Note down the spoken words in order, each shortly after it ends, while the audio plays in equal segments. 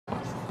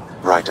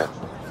Ryder,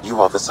 you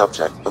are the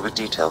subject of a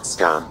detailed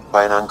scan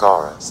by an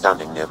Angara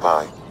standing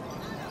nearby.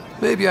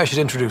 Maybe I should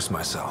introduce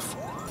myself.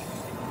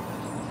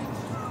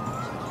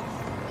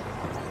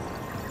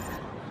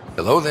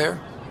 Hello there.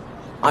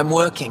 I'm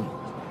working.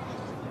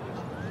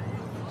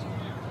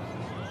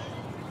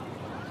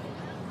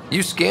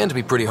 You scanned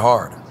me pretty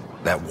hard.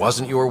 That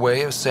wasn't your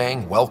way of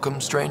saying welcome,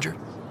 stranger?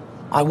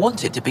 I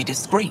wanted to be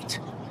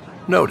discreet.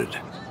 Noted.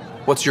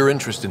 What's your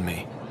interest in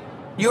me?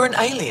 You're an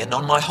alien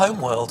on my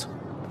homeworld.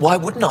 Why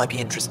wouldn't I be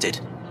interested?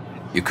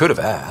 You could have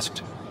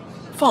asked.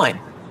 Fine.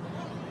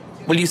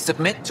 Will you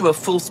submit to a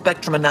full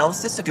spectrum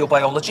analysis of your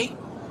biology?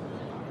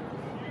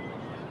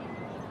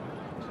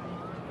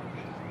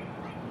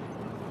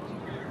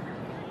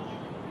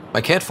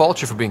 I can't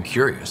fault you for being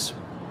curious.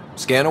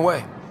 Scan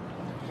away.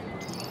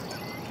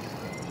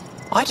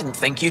 I didn't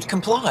think you'd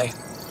comply.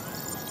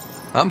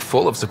 I'm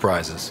full of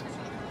surprises.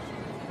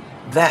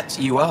 That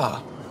you are.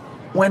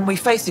 When we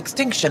face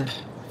extinction,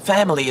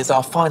 family is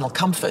our final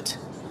comfort.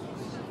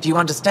 Do you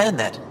understand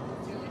that?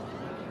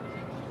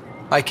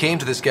 I came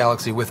to this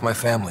galaxy with my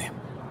family.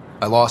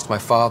 I lost my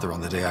father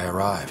on the day I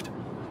arrived.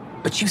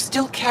 But you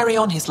still carry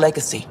on his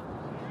legacy.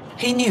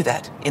 He knew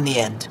that, in the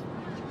end.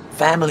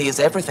 Family is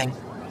everything.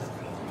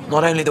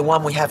 Not only the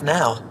one we have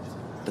now,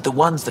 but the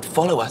ones that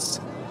follow us.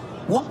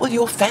 What will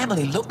your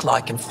family look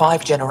like in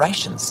 5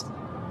 generations?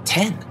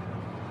 10?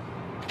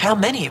 How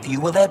many of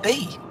you will there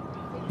be?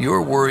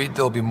 You're worried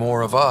there'll be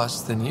more of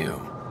us than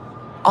you.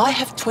 I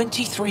have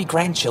 23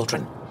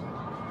 grandchildren.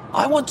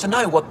 I want to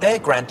know what their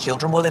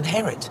grandchildren will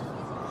inherit.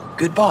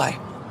 Goodbye,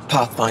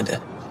 Pathfinder.